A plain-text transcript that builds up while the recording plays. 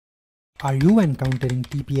Are you encountering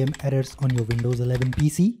TPM errors on your Windows 11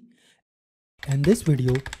 PC? In this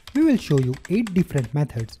video, we will show you 8 different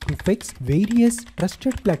methods to fix various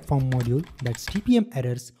trusted platform module that's TPM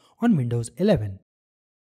errors on Windows 11.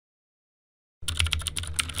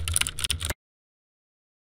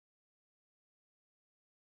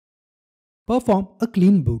 Perform a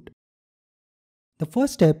clean boot. The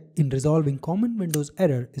first step in resolving common Windows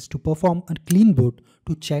error is to perform a clean boot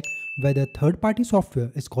to check whether third-party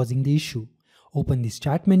software is causing the issue. Open the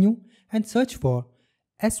Start menu and search for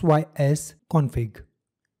sysconfig.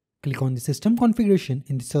 Click on the system configuration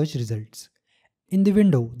in the search results. In the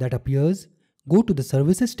window that appears, go to the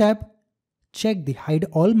Services tab, check the Hide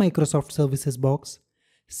All Microsoft Services box,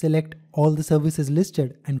 select all the services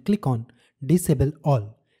listed and click on Disable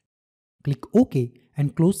All. Click OK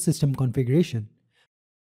and close System Configuration.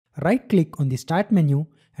 Right-click on the Start menu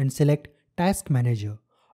and select Task Manager.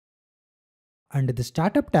 Under the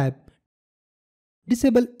Startup tab,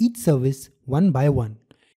 disable each service one by one.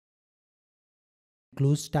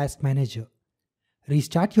 Close Task Manager.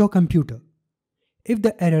 Restart your computer. If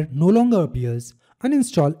the error no longer appears,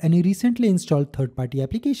 uninstall any recently installed third-party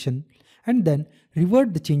application and then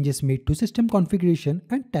revert the changes made to System Configuration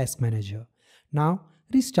and Task Manager. Now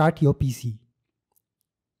restart your PC.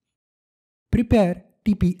 Prepare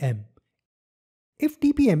TPM. If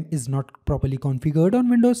TPM is not properly configured on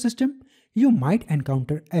Windows system, you might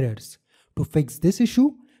encounter errors. To fix this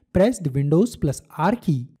issue, press the Windows plus R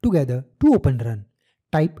key together to open Run.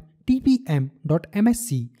 Type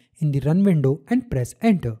tpm.msc in the Run window and press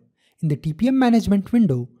Enter. In the TPM Management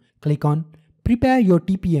window, click on Prepare your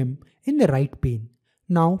TPM in the right pane.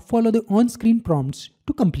 Now follow the on-screen prompts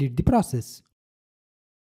to complete the process.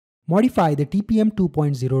 Modify the TPM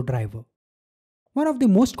 2.0 driver. One of the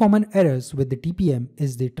most common errors with the TPM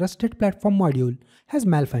is the Trusted Platform module has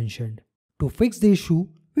malfunctioned. To fix the issue,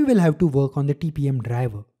 we will have to work on the TPM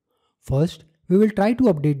driver. First, we will try to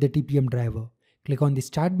update the TPM driver. Click on the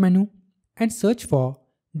Start menu and search for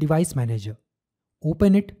Device Manager.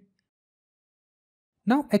 Open it.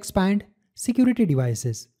 Now expand Security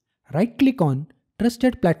Devices. Right-click on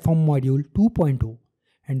Trusted Platform Module 2.0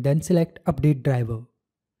 and then select Update Driver.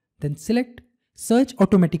 Then select Search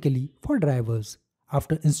automatically for drivers.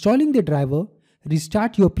 After installing the driver,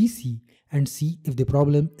 restart your PC and see if the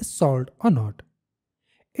problem is solved or not.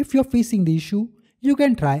 If you're facing the issue, you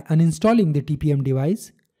can try uninstalling the TPM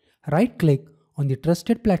device. Right-click on the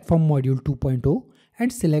Trusted Platform Module 2.0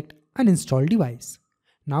 and select Uninstall Device.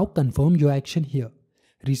 Now confirm your action here.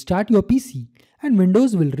 Restart your PC and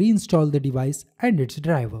Windows will reinstall the device and its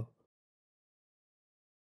driver.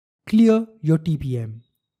 Clear your TPM.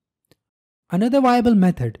 Another viable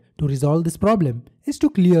method to resolve this problem is to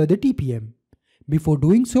clear the TPM. Before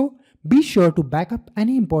doing so, be sure to back up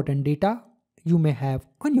any important data you may have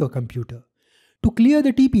on your computer. To clear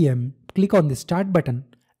the TPM, click on the Start button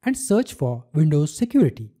and search for Windows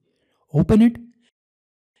Security. Open it.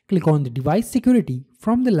 Click on the Device Security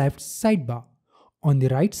from the left sidebar. On the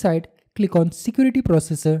right side, click on Security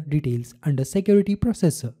Processor Details under Security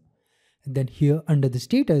Processor. Then here under the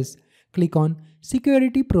Status, click on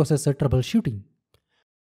Security Processor Troubleshooting.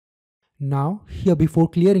 Now here before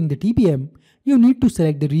clearing the TPM, you need to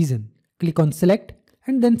select the reason. Click on Select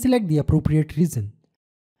and then select the appropriate reason.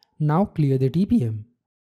 Now clear the TPM.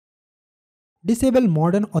 Disable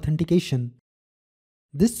Modern Authentication.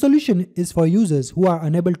 This solution is for users who are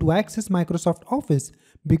unable to access Microsoft Office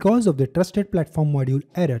because of the Trusted Platform module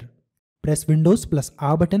error. Press Windows plus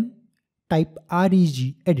R button, type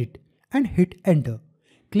reg edit and hit Enter.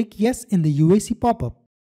 Click Yes in the UAC pop-up.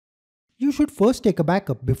 You should first take a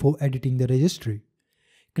backup before editing the registry.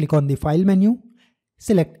 Click on the File menu,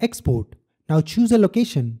 select Export. Now choose a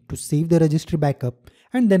location to save the registry backup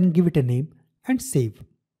and then give it a name and save.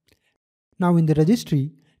 Now in the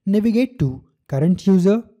registry, navigate to Current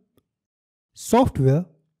User, Software,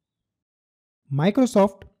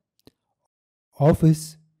 Microsoft,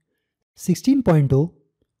 Office, 16.0,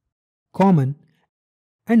 Common,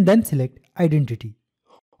 and then select Identity.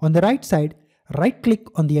 On the right side, right-click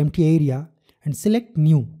on the empty area and select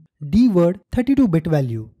New, dword 32-bit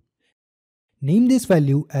value. Name this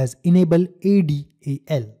value as Enable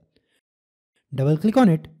ADAL. Double-click on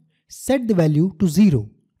it, set the value to 0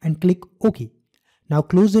 and click OK. Now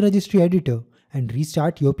close the registry editor and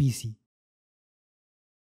restart your PC.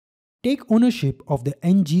 Take ownership of the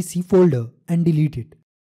NGC folder and delete it.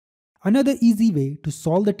 Another easy way to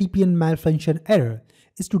solve the TPM malfunction error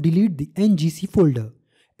is to delete the NGC folder.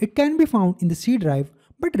 It can be found in the C drive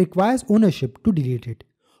but requires ownership to delete it.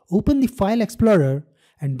 Open the File Explorer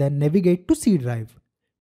and then navigate to C drive.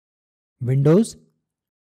 Windows,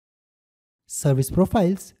 Service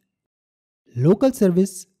Profiles, local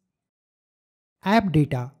service, app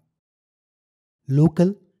data,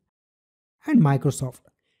 local, and Microsoft.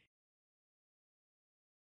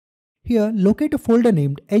 Here, locate a folder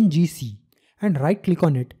named ngc and right-click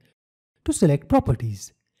on it to select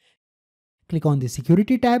Properties. Click on the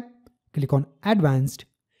Security tab, click on Advanced.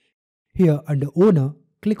 Here under Owner,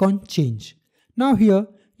 click on Change. Now here,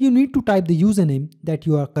 you need to type the username that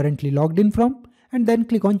you are currently logged in from and then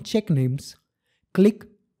click on Check Names. Click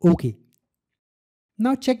OK.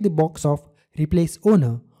 Now check the box of Replace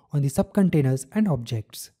Owner on the subcontainers and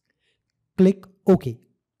objects. Click OK.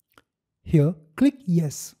 Here, click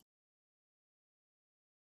Yes.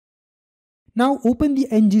 Now open the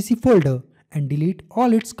ngc folder and delete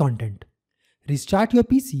all its content. Restart your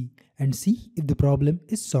PC and see if the problem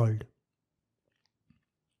is solved.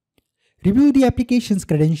 Review the application's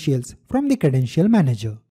credentials from the Credential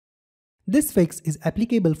Manager. This fix is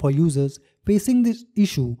applicable for users facing this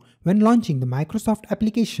issue when launching the Microsoft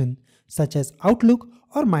application such as Outlook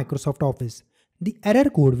or Microsoft Office. The error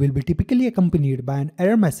code will be typically accompanied by an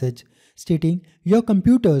error message stating your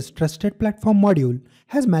computer's trusted platform module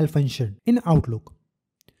has malfunctioned in Outlook.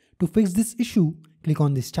 To fix this issue, click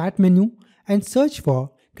on the Start menu and search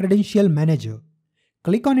for Credential Manager.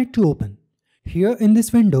 Click on it to open. Here in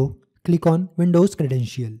this window, click on Windows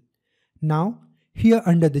Credential. Now, here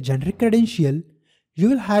under the generic credential, you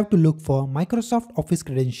will have to look for Microsoft Office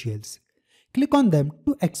credentials. Click on them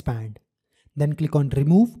to expand. Then click on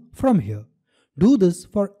Remove from here. Do this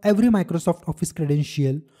for every Microsoft Office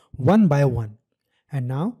credential one by one. And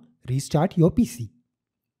now restart your PC.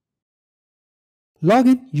 Log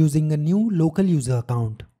in using a new local user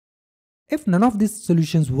account. If none of these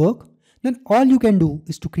solutions work, then all you can do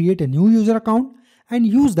is to create a new user account and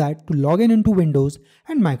use that to log in into Windows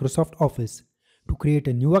and Microsoft Office. To create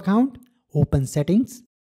a new account, open Settings,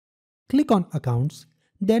 click on Accounts,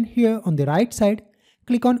 then here on the right side,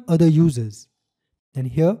 click on Other Users. Then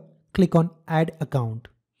here, click on Add Account.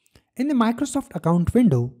 In the Microsoft account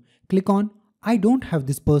window, click on I don't have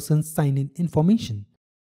this person's sign-in information.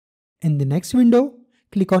 In the next window,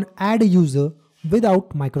 click on Add a user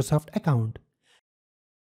without Microsoft account.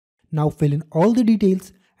 Now fill in all the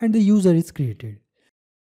details and the user is created.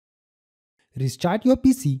 Restart your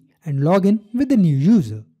PC and log in with the new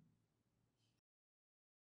user.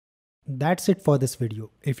 That's it for this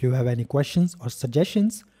video. If you have any questions or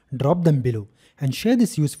suggestions, drop them below and share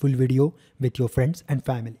this useful video with your friends and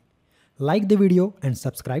family. Like the video and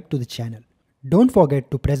subscribe to the channel. Don't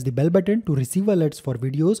forget to press the bell button to receive alerts for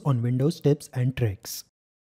videos on Windows tips and tricks.